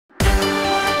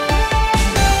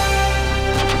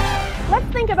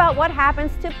about what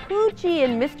happens to Poochie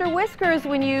and Mr. Whiskers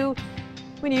when you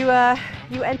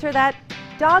enter that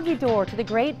doggy door to the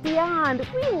great beyond.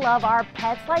 We love our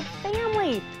pets like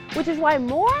family, which is why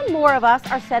more and more of us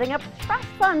are setting up trust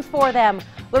funds for them.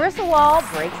 Larissa Wohl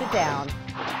breaks it down.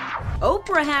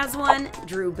 Oprah has one,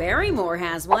 Drew Barrymore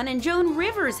has one, and Joan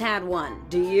Rivers had one.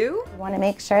 Do you? You want to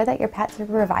make sure that your pets are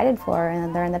provided for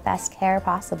and they're in the best care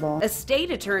possible. Estate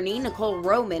attorney Nicole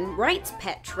Roman writes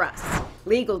pet trusts,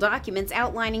 legal documents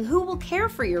outlining who will care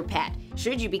for your pet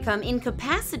should you become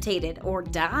incapacitated or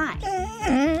die.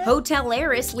 Hotel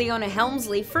heiress Leona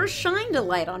Helmsley first shined a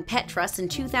light on pet trusts in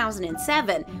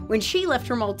 2007 when she left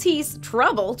her Maltese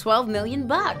trouble $12 million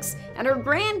and her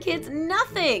grandkids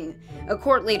nothing. A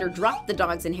court later dropped the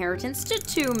dog's inheritance to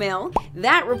 $2 million.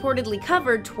 That reportedly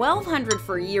covered $1,200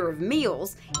 for a year of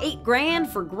meals, $8 grand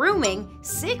for grooming,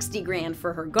 $60 grand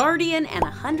for her guardian, and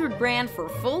 $100 grand for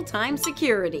full-time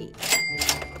security.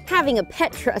 Having a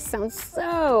pet trust sounds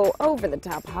so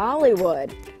over-the-top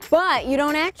Hollywood, but you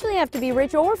don't actually have to be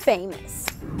rich or famous.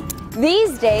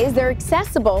 These days, they're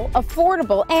accessible,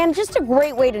 affordable, and just a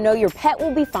great way to know your pet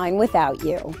will be fine without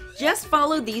you. Just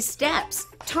follow these steps.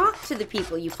 Talk to the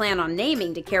people you plan on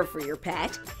naming to care for your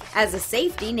pet. As a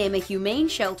safety, name a humane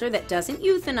shelter that doesn't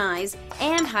euthanize,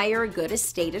 and hire a good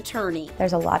estate attorney.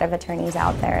 There's a lot of attorneys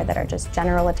out there that are just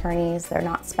general attorneys. They're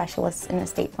not specialists in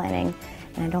estate planning,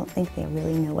 and I don't think they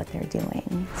really know what they're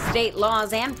doing. State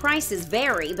laws and prices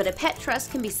vary, but a pet trust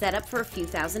can be set up for a few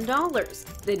 $1,000s.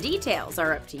 The details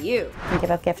are up to you. You give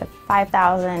a gift of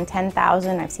 $5,000,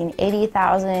 $10,000, I've seen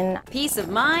 $80,000. Peace of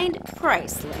mind,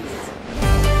 priceless.